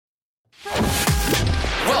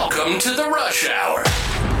Welcome to the Rush Hour.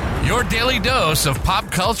 Your daily dose of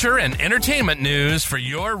pop culture and entertainment news for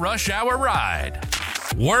your rush hour ride.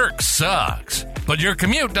 Work sucks, but your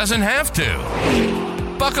commute doesn't have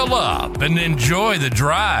to. Buckle up and enjoy the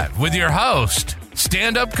drive with your host,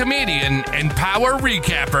 stand-up comedian and power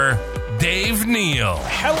recapper, Dave Neal.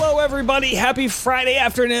 Hello, everybody. Happy Friday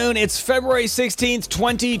afternoon. It's February 16th,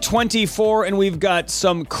 2024, and we've got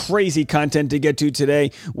some crazy content to get to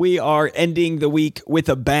today. We are ending the week with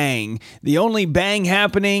a bang. The only bang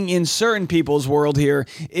happening in certain people's world here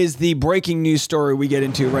is the breaking news story we get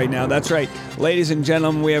into right now. That's right. Ladies and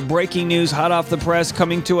gentlemen, we have breaking news hot off the press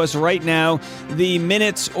coming to us right now. The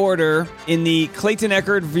minutes order in the Clayton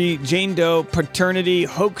Eckert v. Jane Doe paternity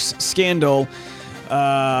hoax scandal.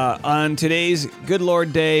 On today's Good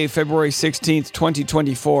Lord Day, February 16th,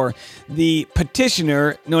 2024, the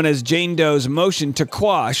petitioner, known as Jane Doe's motion to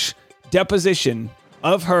quash deposition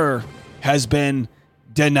of her has been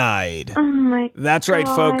denied. Oh my God. That's right,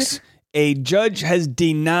 folks. A judge has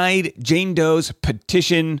denied Jane Doe's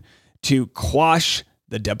petition to quash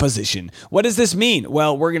the deposition. What does this mean?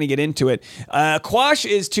 Well, we're going to get into it. Quash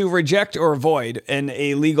is to reject or avoid in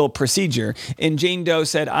a legal procedure. And Jane Doe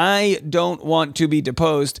said, I don't want to be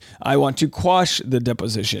deposed. I want to quash the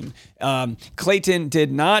deposition. Clayton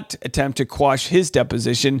did not attempt to quash his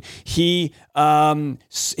deposition. He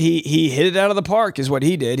hit it out of the park is what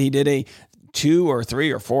he did. He did a 2 or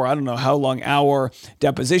 3 or 4, I don't know how long, hour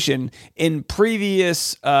deposition. In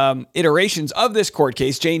previous iterations of this court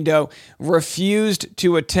case, Jane Doe refused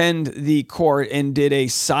to attend the court and did a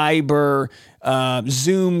cyber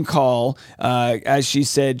Zoom call. As she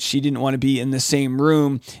said, she didn't want to be in the same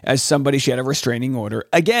room as somebody she had a restraining order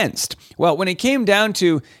against. Well, when it came down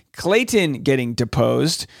to Clayton getting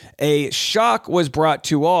deposed, a shock was brought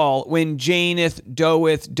to all when Janeth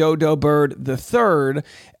Doeth Dodo Bird III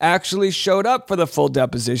actually showed up for the full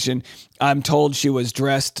deposition. I'm told she was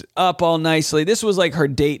dressed up all nicely. This was like her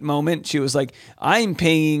date moment. She was like, I'm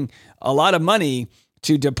paying a lot of money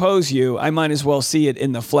to depose you. I might as well see it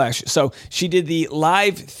in the flesh. So she did the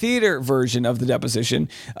live theater version of the deposition.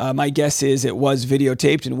 My guess is it was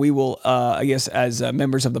videotaped, and we will, I guess, as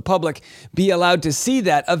members of the public, be allowed to see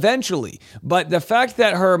that eventually. But the fact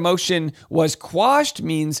that her motion was quashed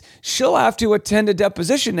means she'll have to attend a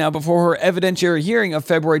deposition now before her evidentiary hearing of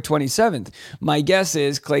February 27th. My guess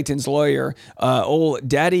is Clayton's lawyer, old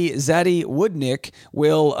Daddy Zaddy Woodnick,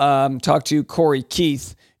 will talk to Corey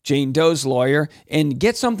Keith, Jane Doe's lawyer, and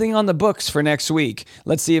get something on the books for next week.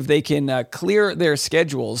 Let's see if they can clear their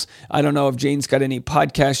schedules. I don't know if Jane's got any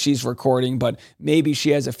podcasts she's recording, but maybe she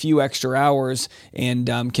has a few extra hours and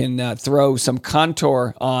can throw some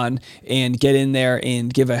contour on and get in there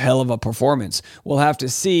and give a hell of a performance. We'll have to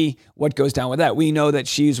see what goes down with that. We know that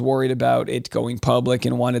she's worried about it going public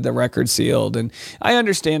and wanted the record sealed. And I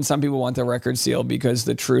understand some people want the record sealed because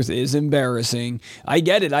the truth is embarrassing. I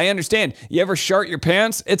get it. I understand. You ever shart your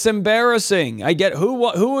pants? It's embarrassing. I get who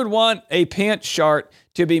would want a pants shart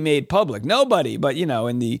to be made public? Nobody. But you know,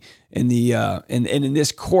 in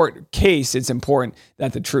this court case, it's important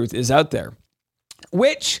that the truth is out there.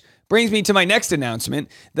 Which brings me to my next announcement,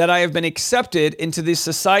 that I have been accepted into the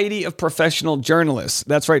Society of Professional Journalists.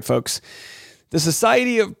 That's right, folks. The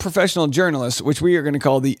Society of Professional Journalists, which we are going to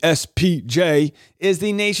call the SPJ, is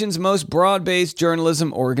the nation's most broad-based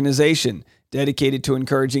journalism organization, dedicated to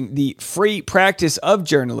encouraging the free practice of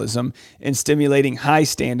journalism and stimulating high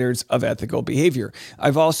standards of ethical behavior.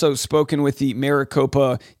 I've also spoken with the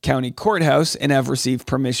Maricopa County Courthouse and have received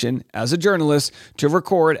permission as a journalist to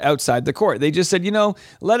record outside the court. They just said,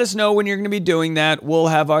 let us know when you're going to be doing that. We'll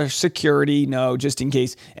have our security know just in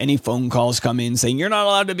case any phone calls come in saying you're not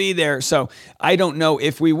allowed to be there. So I don't know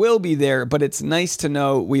if we will be there, but it's nice to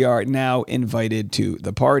know we are now invited to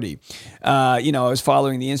the party. I was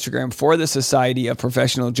following the Instagram for the Society of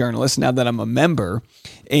Professional Journalists now that I'm a member,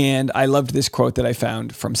 and I loved this quote that I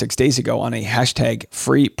found from 6 days ago on a hashtag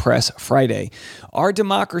Free Press Friday. Our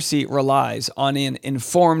democracy relies on an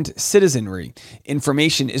informed citizenry.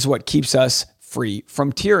 Information is what keeps us free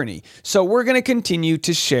from tyranny. So we're going to continue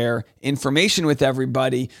to share information with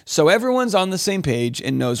everybody so everyone's on the same page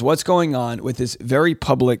and knows what's going on with this very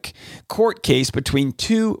public court case between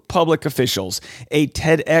two public officials, a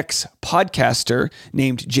TEDx podcaster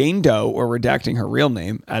named Jane Doe, or redacting her real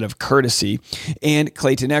name out of courtesy, and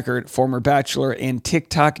Clayton Eckert, former bachelor and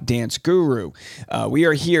TikTok dance guru. We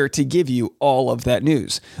are here to give you all of that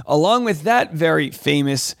news. Along with that very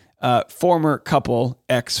famous former couple,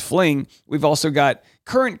 ex-fling, we've also got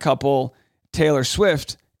current couple Taylor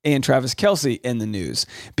Swift and Travis Kelce in the news.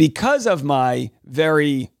 Because of my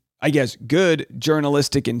very good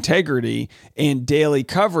journalistic integrity and daily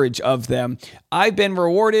coverage of them, I've been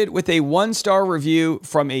rewarded with a 1-star review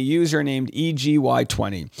from a user named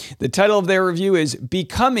EGY20. The title of their review is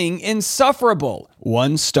Becoming Insufferable,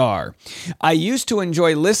 1 star. I used to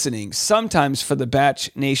enjoy listening, sometimes for the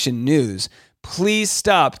Batch Nation news. Please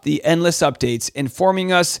stop the endless updates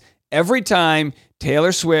informing us every time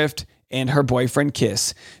Taylor Swift and her boyfriend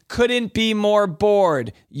kiss. Couldn't be more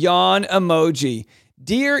bored. Yawn emoji.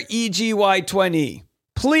 Dear EGY20,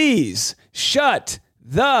 please shut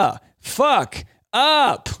the fuck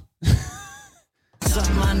up.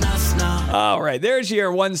 All right, there's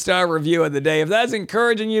your 1-star review of the day. If that's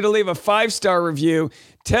encouraging you to leave a 5-star review,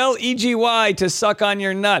 tell EGY to suck on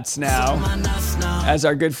your nuts now, as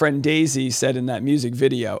our good friend Daisy said in that music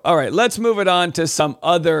video. All right, let's move it on to some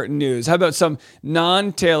other news. How about some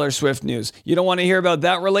non-Taylor Swift news? You don't want to hear about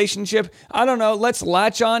that relationship? I don't know. Let's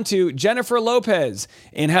latch on to Jennifer Lopez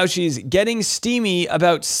and how she's getting steamy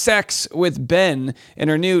about sex with Ben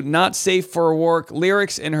and her new Not Safe for Work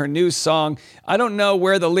lyrics in her new song. I don't know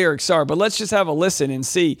where the lyrics are, but let's just have a listen and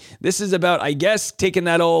see. This is about, I guess, taking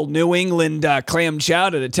that old New England clam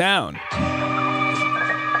chowder to town.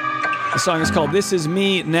 The song is called This Is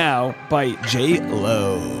Me Now by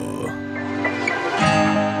JLO.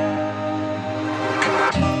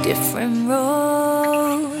 Different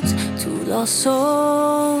roads, 2 lost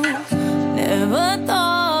souls. Never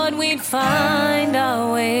thought we'd find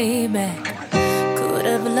our way back. Could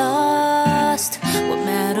have lost what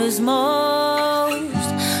matters most.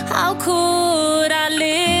 How could I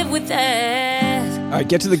live with that? All right,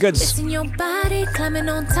 get to the goods. It's in your body, climbing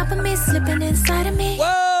on top of me, slipping inside of me.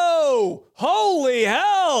 Whoa! Holy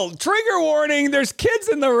hell! Trigger warning, there's kids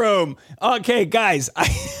in the room. Okay, guys,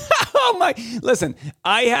 oh my, listen,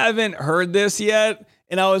 I haven't heard this yet,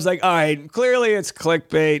 and I was like, all right, clearly it's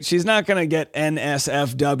clickbait. She's not gonna get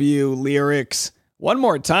NSFW lyrics. One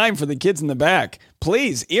more time for the kids in the back.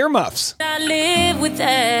 Please, earmuffs. I live with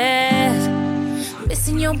that.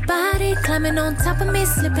 Missing your body, climbing on top of me,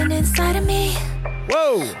 slipping inside of me.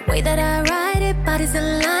 Whoa. Way that I ride it, bodies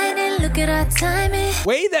aligning, look at our timing.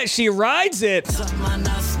 Way that she rides it.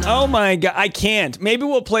 Oh my God, I can't. Maybe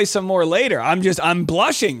we'll play some more later. I'm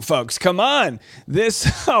blushing, folks. Come on.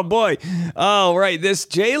 This, oh boy. Oh, right. This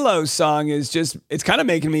JLO song is just, it's kind of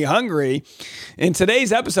making me hungry. In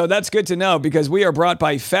today's episode, that's good to know because we are brought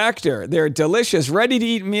by Factor. They're delicious,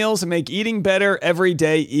 ready-to-eat meals that make eating better every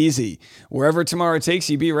day easy. Wherever tomorrow takes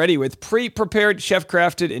you, be ready with pre-prepared,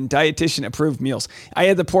 chef-crafted, and dietitian-approved meals. I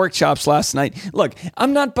had the pork chops last night. Look,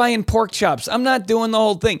 I'm not buying pork chops. I'm not doing the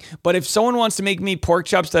whole thing. But if someone wants to make me pork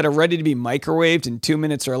chops that are ready to be microwaved in 2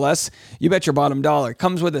 minutes or less, you bet your bottom dollar. It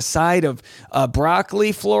comes with a side of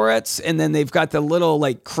broccoli florets, and then they've got the little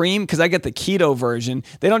like cream, because I get the keto version.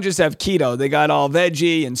 They don't just have keto. They got all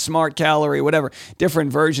veggie and smart calorie, whatever,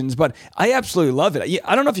 different versions. But I absolutely love it.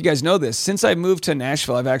 I don't know if you guys know this. Since I moved to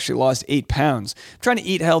Nashville, I've actually lost 8 pounds. I'm trying to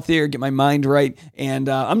eat healthier, get my mind right, and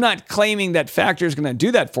I'm not claiming that Factor is going to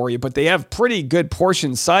do that for you, but they have pretty good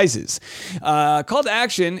portion sizes. Call to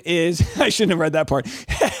action is, I shouldn't have read that part.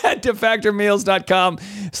 Head to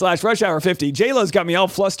factormeals.com/rushhour50. JLo's got me all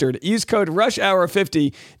flustered. Use code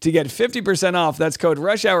rushhour50 to get 50% off. That's code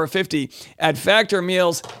rushhour50 at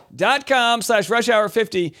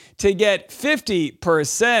factormeals.com/rushhour50 to get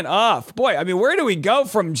 50% off. Boy, I mean, where do we go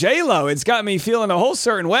from JLo? It's got me feeling a whole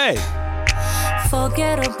certain way.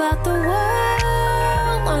 Forget about the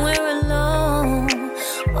world when we're alone.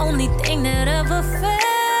 Only thing that ever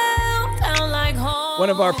felt like home. One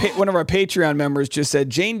of our Patreon members just said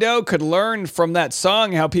Jane Doe could learn from that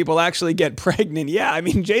song how people actually get pregnant. Yeah, I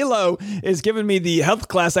mean, JLo is giving me the health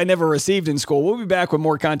class I never received in school. We'll be back with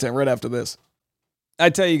more content right after this. I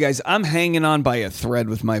tell you guys, I'm hanging on by a thread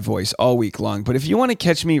with my voice all week long. But if you want to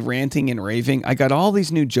catch me ranting and raving, I got all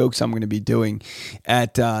these new jokes I'm going to be doing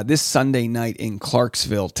at this Sunday night in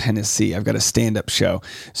Clarksville, Tennessee. I've got a stand-up show.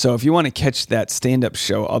 So if you want to catch that stand-up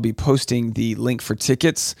show, I'll be posting the link for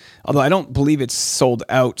tickets. Although I don't believe it's sold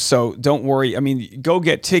out, so don't worry. I mean, go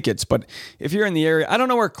get tickets. But if you're in the area, I don't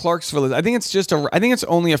know where Clarksville is. I think it's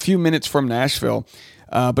only a few minutes from Nashville.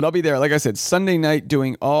 But I'll be there, like I said, Sunday night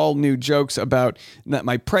doing all new jokes about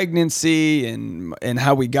my pregnancy and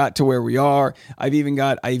how we got to where we are. I've even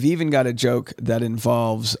got a joke that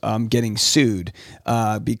involves getting sued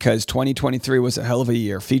because 2023 was a hell of a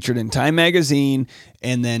year. Featured in Time Magazine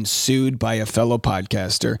and then sued by a fellow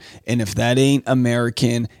podcaster. And if that ain't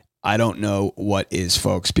American, I don't know what is,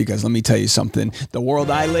 folks, because let me tell you something. The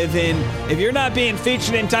world I live in, if you're not being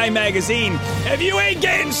featured in Time Magazine, if you ain't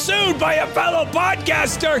getting sued by a fellow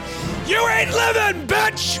podcaster, you ain't living,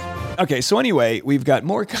 bitch! Okay, so anyway, we've got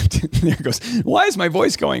more content. There it goes. Why is my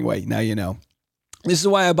voice going away? Now you know. This is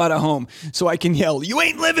why I bought a home, so I can yell, "You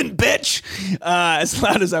ain't living, bitch," as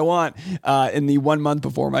loud as I want in the 1 month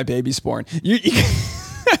before my baby's born.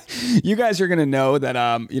 You guys are going to know that,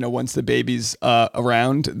 once the baby's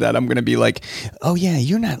around, that I'm going to be like, "Oh, yeah,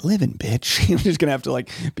 you're not living, bitch." I'm just going to have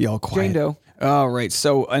to, be all quiet. Jane Doe. All right.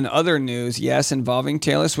 So in other news, yes, involving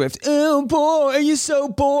Taylor Swift. Oh, boy, are you so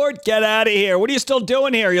bored? Get out of here. What are you still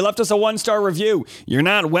doing here? You left us a 1-star review. You're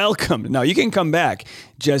not welcome. No, you can come back.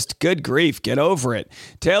 Just good grief. Get over it.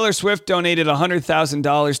 Taylor Swift donated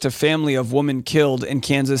 $100,000 to family of woman killed in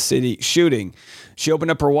Kansas City shooting. She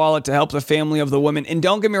opened up her wallet to help the family of the woman. And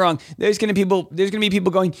don't get me wrong, there's going to be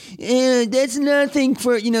people going, that's nothing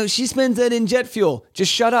for, she spends that in jet fuel.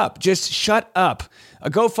 Just shut up. Just shut up. A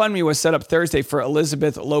GoFundMe was set up Thursday for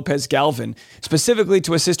Elizabeth Lopez Galvin, specifically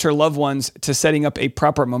to assist her loved ones to setting up a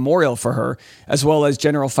proper memorial for her, as well as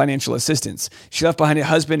general financial assistance. She left behind a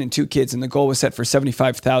husband and 2 kids, and the goal was set for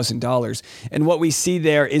 $75,000. And what we see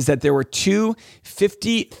there is that there were 2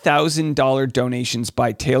 $50,000 donations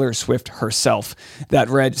by Taylor Swift herself that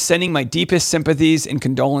read, "Sending my deepest sympathies and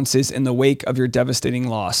condolences in the wake of your devastating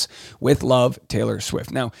loss. With love, Taylor Swift."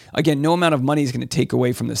 Now, again, no amount of money is going to take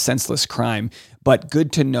away from the senseless crime, but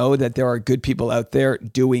good to know that there are good people out there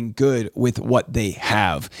doing good with what they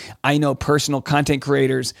have. I know personal content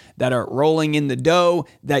creators that are rolling in the dough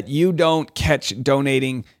that you don't catch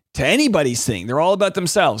donating to anybody's thing. They're all about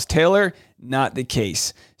themselves. Taylor, not the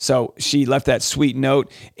case. So she left that sweet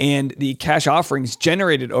note, and the cash offerings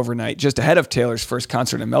generated overnight just ahead of Taylor's first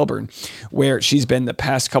concert in Melbourne, where she's been the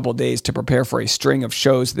past couple days to prepare for a string of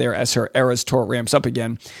shows there as her Eras tour ramps up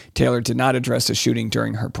again. Taylor did not address the shooting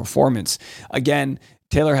during her performance. Again,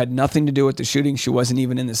 Taylor had nothing to do with the shooting. She wasn't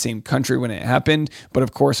even in the same country when it happened. But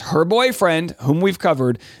of course, her boyfriend, whom we've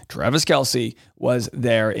covered, Travis Kelce, was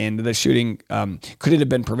there. And the shooting, could it have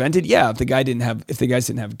been prevented? Yeah, if the guys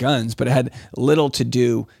didn't have guns. But it had little to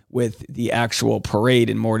do with the actual parade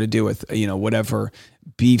and more to do with, whatever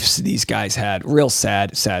beefs these guys had. Real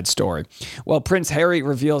sad story. Well, Prince Harry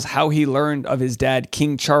reveals how he learned of his dad,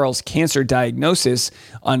 King Charles' cancer diagnosis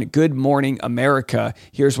on Good Morning America.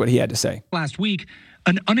 Here's what he had to say. Last week,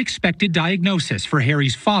 an unexpected diagnosis for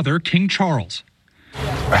Harry's father, King Charles.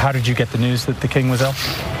 How did you get the news that the king was ill?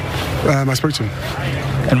 I spoke to him.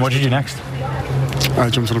 And what did you do next? I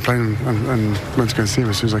jumped on a plane and went to go and see him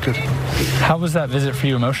as soon as I could. How was that visit for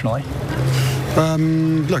you emotionally?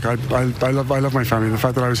 Look, I love my family. The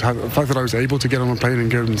fact that I was able to get on a plane and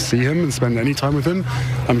go and see him and spend any time with him,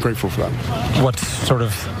 I'm grateful for that. What's sort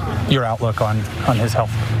of your outlook on his health?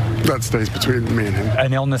 That stays between me and him.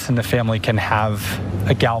 An illness in the family can have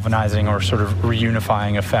a galvanizing or sort of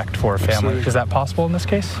reunifying effect for a family. Absolutely. Is that possible in this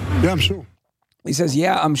case? Yeah, I'm sure. He says,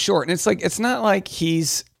 yeah, I'm sure. And it's not like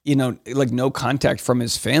he's, no contact from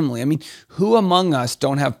his family. I mean, who among us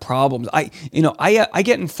don't have problems? I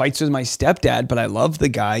get in fights with my stepdad, but I love the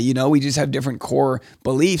guy. We just have different core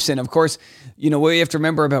beliefs. And of course, what you have to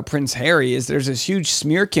remember about Prince Harry is there's this huge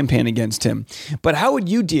smear campaign against him. But how would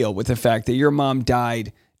you deal with the fact that your mom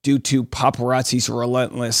died due to paparazzi's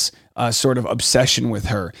relentless sort of obsession with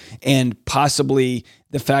her, and possibly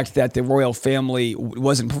the fact that the royal family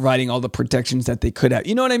wasn't providing all the protections that they could have?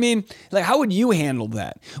 You know what I mean? Like, how would you handle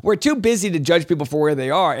that? We're too busy to judge people for where they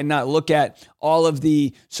are and not look at all of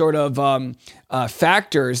the sort of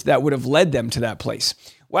factors that would have led them to that place.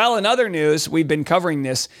 Well, in other news, we've been covering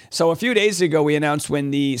this. So a few days ago, we announced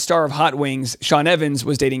when the star of Hot Wings, Sean Evans,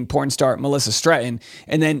 was dating porn star Melissa Stratton,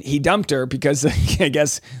 and then he dumped her because I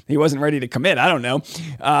guess he wasn't ready to commit. I don't know.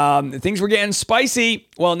 Things were getting spicy.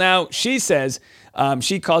 Well, now she says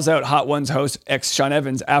she calls out Hot Ones host Sean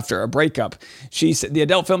Evans after a breakup. The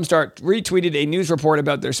adult film star retweeted a news report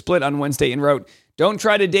about their split on Wednesday and wrote, "Don't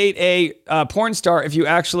try to date a porn star if you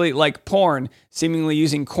actually like porn," seemingly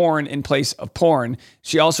using corn in place of porn.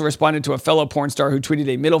 She also responded to a fellow porn star who tweeted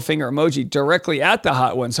a middle finger emoji directly at the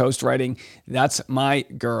Hot Ones host, writing, "That's my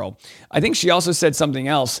girl." I think she also said something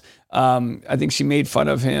else. I think she made fun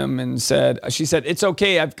of him and she said, "It's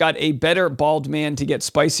okay, I've got a better bald man to get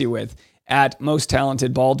spicy with." At most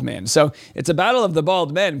talented bald man. So it's a battle of the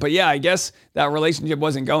bald men. But yeah, I guess that relationship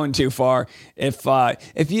wasn't going too far.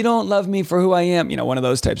 If you don't love me for who I am, one of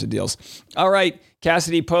those types of deals. All right,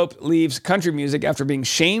 Cassidy Pope leaves country music after being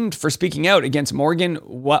shamed for speaking out against Morgan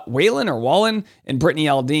Wallen and Brittany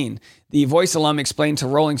Aldean. The Voice alum explained to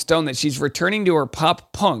Rolling Stone that she's returning to her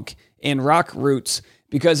pop punk and rock roots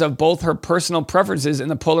because of both her personal preferences and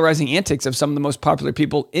the polarizing antics of some of the most popular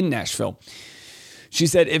people in Nashville. She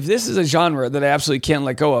said, if this is a genre that I absolutely can't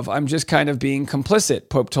let go of, I'm just kind of being complicit,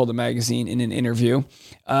 Pope told the magazine in an interview.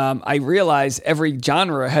 I realize every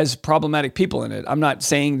genre has problematic people in it. I'm not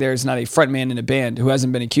saying there's not a frontman in a band who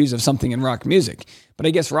hasn't been accused of something in rock music, but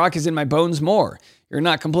I guess rock is in my bones more. You're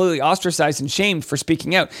not completely ostracized and shamed for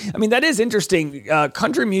speaking out. I mean, that is interesting.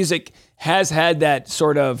 Country music has had that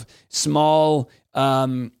sort of small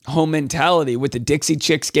home mentality with the Dixie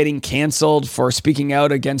Chicks getting canceled for speaking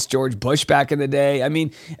out against George Bush back in the day. I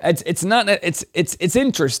mean, it's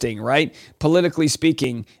interesting, right? Politically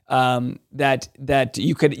speaking, that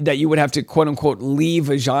you would have to quote unquote leave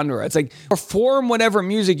a genre. It's like, perform whatever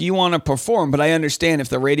music you want to perform, but I understand if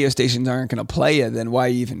the radio stations aren't going to play it, then why are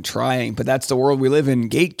you even trying? But that's the world we live in.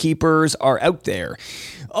 Gatekeepers are out there.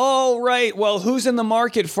 All right, well, who's in the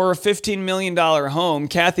market for a $15 million home?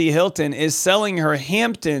 Kathy Hilton is selling her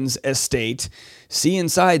Hamptons estate. See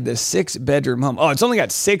inside the 6-bedroom home. Oh, it's only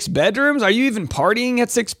got 6 bedrooms? Are you even partying at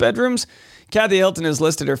 6 bedrooms? Kathy Hilton has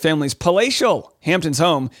listed her family's palatial Hamptons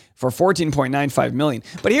home for $14.95 million.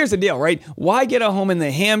 But here's the deal, right? Why get a home in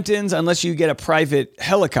the Hamptons unless you get a private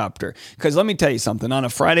helicopter? Because let me tell you something. On a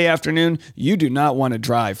Friday afternoon, you do not want to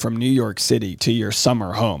drive from New York City to your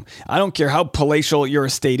summer home. I don't care how palatial your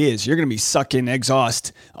estate is. You're going to be sucking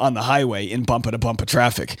exhaust on the highway in bumper-to-bumper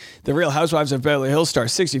traffic. The Real Housewives of Beverly Hills star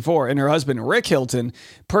 64 and her husband Rick Hilton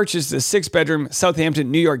purchased the 6-bedroom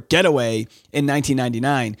Southampton, New York getaway in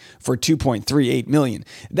 1999 for $2.38 million.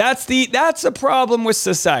 That's a problem with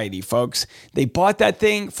society, folks. They bought that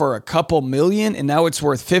thing for a couple million and now it's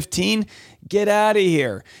worth 15. Get out of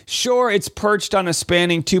here. Sure, it's perched on a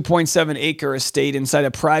spanning 2.7 acre estate inside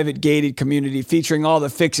a private gated community featuring all the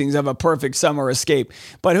fixings of a perfect summer escape.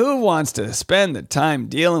 But who wants to spend the time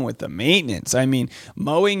dealing with the maintenance? I mean,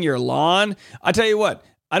 mowing your lawn? I'll tell you what.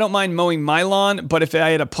 I don't mind mowing my lawn, but if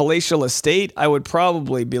I had a palatial estate, I would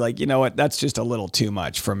probably be like, you know what, that's just a little too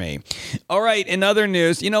much for me. All right, in other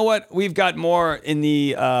news, you know what? We've got more in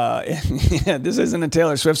the, this isn't a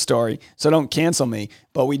Taylor Swift story, so don't cancel me,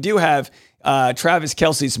 but we do have Travis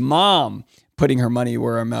Kelce's mom putting her money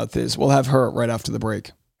where her mouth is. We'll have her right after the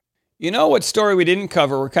break. You know what story we didn't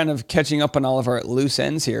cover? We're kind of catching up on all of our loose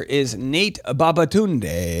ends here. Is Nate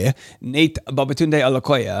Babatunde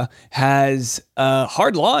Alakoya has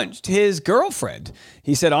hard launched his girlfriend.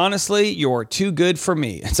 He said, honestly, you're too good for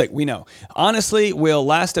me. It's like, we know. Honestly, we'll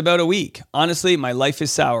last about a week. Honestly, my life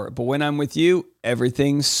is sour, but when I'm with you,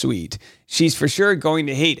 everything's sweet. She's for sure going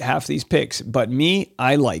to hate half these pics, but me,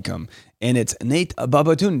 I like them. And it's Nate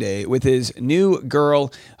Babatunde with his new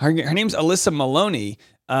girl. Her name's Alyssa Maloney.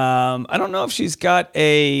 I don't know if she's got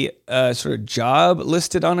a sort of job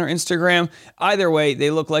listed on her Instagram. Either way, they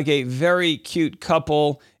look like a very cute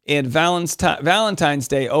couple, and Valentine's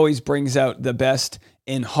Day always brings out the best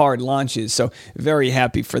in hard launches, so very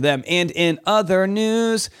happy for them. And in other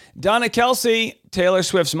news, Donna Kelce, Taylor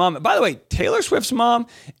Swift's mom. By the way, Taylor Swift's mom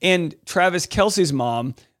and Travis Kelce's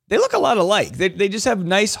mom, they look a lot alike. They just have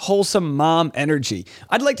nice, wholesome mom energy.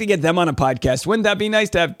 I'd like to get them on a podcast. Wouldn't that be nice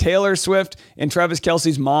to have Taylor Swift and Travis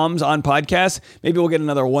Kelce's moms on podcasts? Maybe we'll get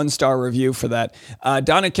another 1-star review for that.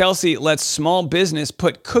 Donna Kelce lets small business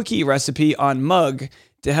put cookie recipe on mug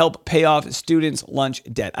to help pay off students' lunch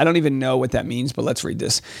debt. I don't even know what that means, but let's read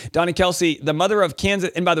this. Donna Kelce, the mother of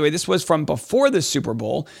Kansas, and by the way, this was from before the Super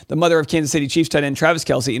Bowl, the mother of Kansas City Chiefs tight end Travis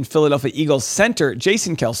Kelce and Philadelphia Eagles center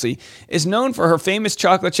Jason Kelce, is known for her famous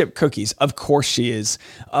chocolate chip cookies. Of course she is.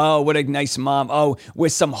 Oh, what a nice mom. Oh,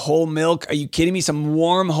 with some whole milk. Are you kidding me? Some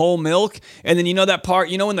warm whole milk? And then you know that part,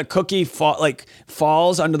 you know when the cookie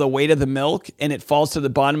falls under the weight of the milk and it falls to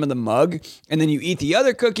the bottom of the mug, and then you eat the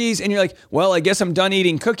other cookies and you're like, well, I guess I'm done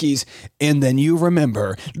eating cookies, and then you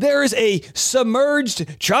remember there's a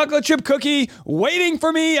submerged chocolate chip cookie waiting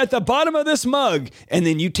for me at the bottom of this mug, and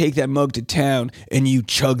then you take that mug to town and you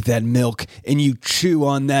chug that milk and you chew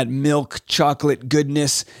on that milk chocolate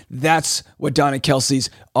goodness. That's what Donna Kelce's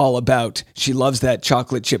all about. She loves that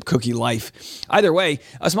chocolate chip cookie life. Either way,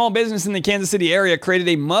 a small business in the Kansas City area created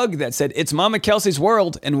a mug that said, "It's Mama Kelce's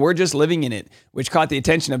world and we're just living in it," which caught the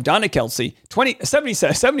attention of Donna Kelce,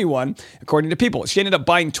 71, according to People. She ended up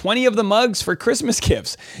buying 20 of the mugs for Christmas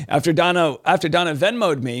gifts. After Donna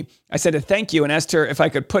Venmo'd me, I said a thank you and asked her if I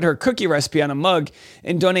could put her cookie recipe on a mug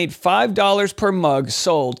and donate $5 per mug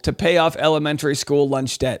sold to pay off elementary school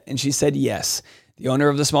lunch debt. And she said yes. The owner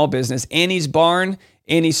of the small business, Annie's Barn,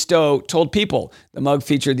 Annie Stowe, told People the mug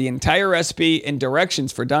featured the entire recipe and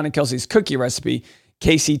directions for Donna Kelce's cookie recipe.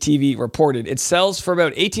 KCTV reported. It sells for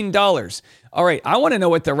about $18. All right, I want to know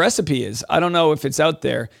what the recipe is. I don't know if it's out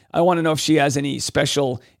there. I want to know if she has any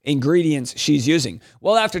special ingredients she's using.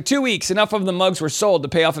 Well, after 2 weeks, enough of the mugs were sold to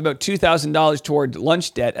pay off about $2,000 toward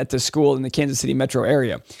lunch debt at the school in the Kansas City metro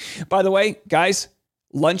area. By the way, guys,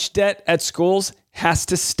 lunch debt at schools has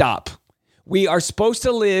to stop. We are supposed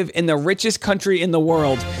to live in the richest country in the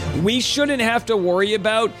world. We shouldn't have to worry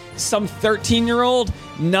about some 13-year-old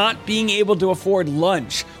not being able to afford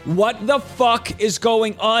lunch. What the fuck is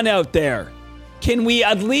going on out there? Can we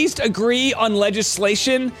at least agree on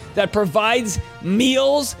legislation that provides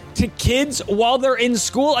meals to kids while they're in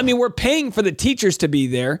school? I mean, we're paying for the teachers to be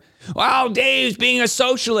there. Wow, Dave's being a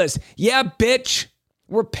socialist. Yeah, bitch.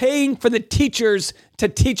 We're paying for the teachers to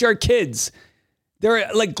teach our kids.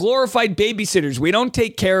 They're like glorified babysitters. We don't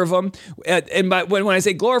take care of them. And when I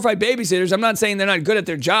say glorified babysitters, I'm not saying they're not good at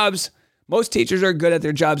their jobs. Most teachers are good at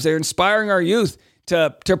their jobs. They're inspiring our youth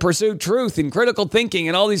to pursue truth and critical thinking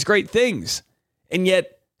and all these great things. And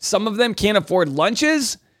yet some of them can't afford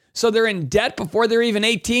lunches, so they're in debt before they're even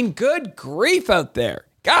 18. Good grief out there.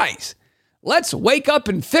 Guys, let's wake up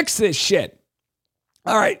and fix this shit.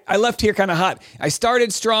 All right, I left here kind of hot. I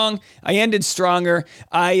started strong. I ended stronger.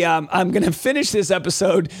 I'm going to finish this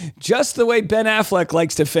episode just the way Ben Affleck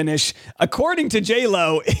likes to finish. According to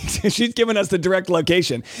JLO, she's given us the direct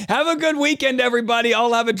location. Have a good weekend, everybody.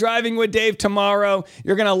 I'll have a Driving with Dave tomorrow.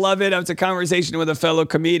 You're going to love it. It's a conversation with a fellow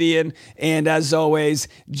comedian. And as always,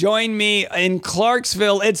 join me in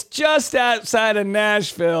Clarksville. It's just outside of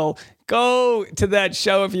Nashville. Go to that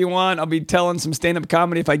show if you want. I'll be telling some stand-up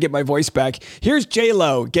comedy if I get my voice back. Here's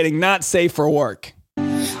JLO getting Not Safe for Work.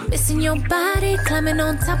 Missing your body, climbing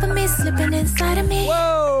on top of me, slipping inside of me.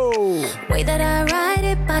 Whoa! Way that I ride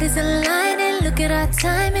it, bodies aligning, look at our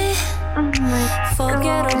timing.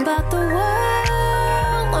 Forget about the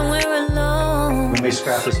world when we're alone. When we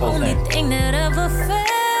scrap this whole thing. Only thing that ever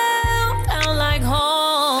felt like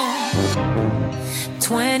home.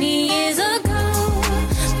 20 years ago.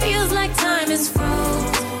 Feels like time is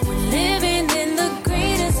froze. We're living in the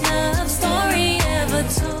greatest love story ever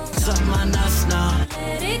told.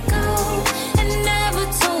 Let it go and never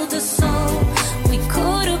told the soul. We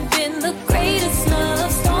could have been the greatest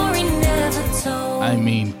love story never told. I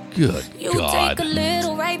mean, good you God. Take a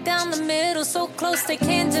little right down the middle, so close they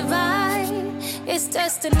can't divide. It's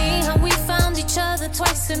destiny how we found each other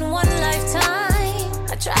twice in one lifetime.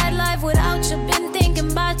 I tried life without you, been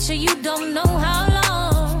thinking about you, you don't know how long.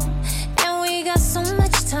 Got so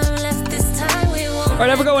much time left this time we won't. All right,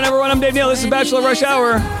 have a good one, everyone. I'm Dave Neal. This is Bachelor Rush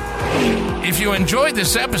Hour. If you enjoyed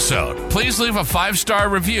this episode, please leave a 5-star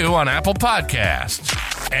review on Apple Podcasts.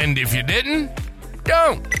 And if you didn't,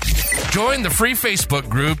 don't. Join the free Facebook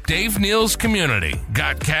group Dave Neal's Community.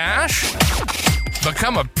 Got cash?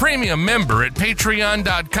 Become a premium member at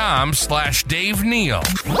patreon.com/Dave Neal.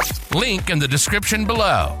 Link in the description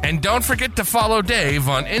below. And don't forget to follow Dave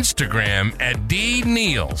on Instagram at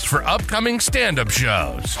DNeals for upcoming stand-up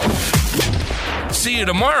shows. See you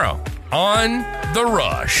tomorrow on The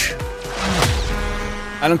Rush.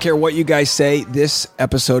 I don't care what you guys say. This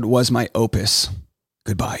episode was my opus.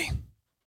 Goodbye.